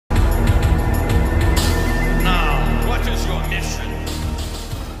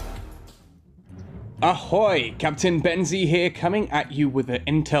Ahoy! Captain Benzie here, coming at you with an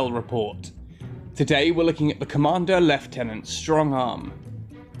intel report. Today we're looking at the Commander Lieutenant Strongarm.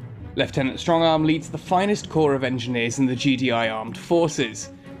 Lieutenant Strongarm leads the finest corps of engineers in the GDI armed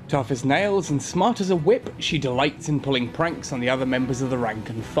forces. Tough as nails and smart as a whip, she delights in pulling pranks on the other members of the rank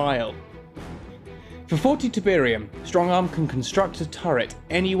and file. For 40 Tiberium, Strongarm can construct a turret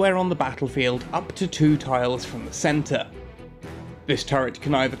anywhere on the battlefield up to 2 tiles from the centre. This turret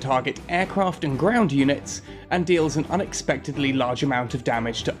can either target aircraft and ground units, and deals an unexpectedly large amount of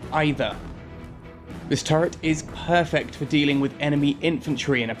damage to either. This turret is perfect for dealing with enemy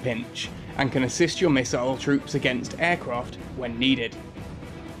infantry in a pinch, and can assist your missile troops against aircraft when needed.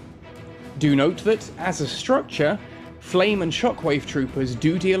 Do note that, as a structure, flame and shockwave troopers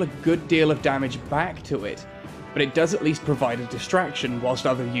do deal a good deal of damage back to it, but it does at least provide a distraction whilst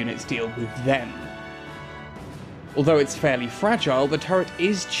other units deal with them. Although it's fairly fragile, the turret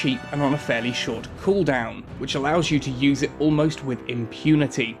is cheap and on a fairly short cooldown, which allows you to use it almost with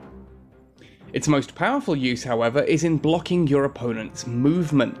impunity. Its most powerful use, however, is in blocking your opponent's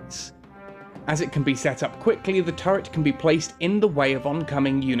movements. As it can be set up quickly, the turret can be placed in the way of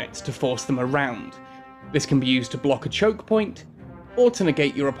oncoming units to force them around. This can be used to block a choke point, or to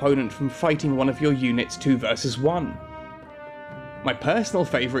negate your opponent from fighting one of your units 2 versus 1. My personal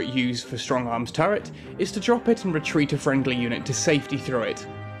favourite use for Strongarm's turret is to drop it and retreat a friendly unit to safety through it.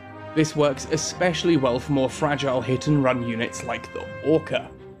 This works especially well for more fragile hit and run units like the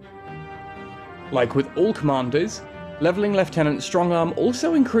Orca. Like with all commanders, levelling Lieutenant Strongarm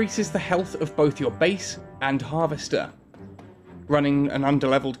also increases the health of both your base and harvester. Running an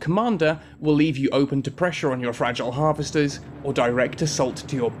underleveled commander will leave you open to pressure on your fragile harvesters or direct assault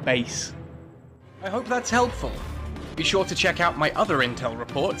to your base. I hope that's helpful. Be sure to check out my other intel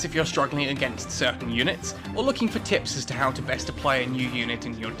reports if you're struggling against certain units, or looking for tips as to how to best apply a new unit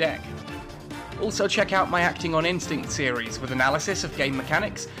in your deck. Also check out my Acting on Instinct series with analysis of game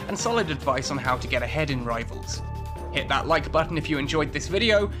mechanics and solid advice on how to get ahead in Rivals. Hit that like button if you enjoyed this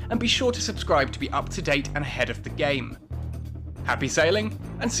video, and be sure to subscribe to be up to date and ahead of the game. Happy sailing,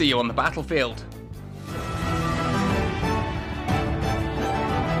 and see you on the battlefield!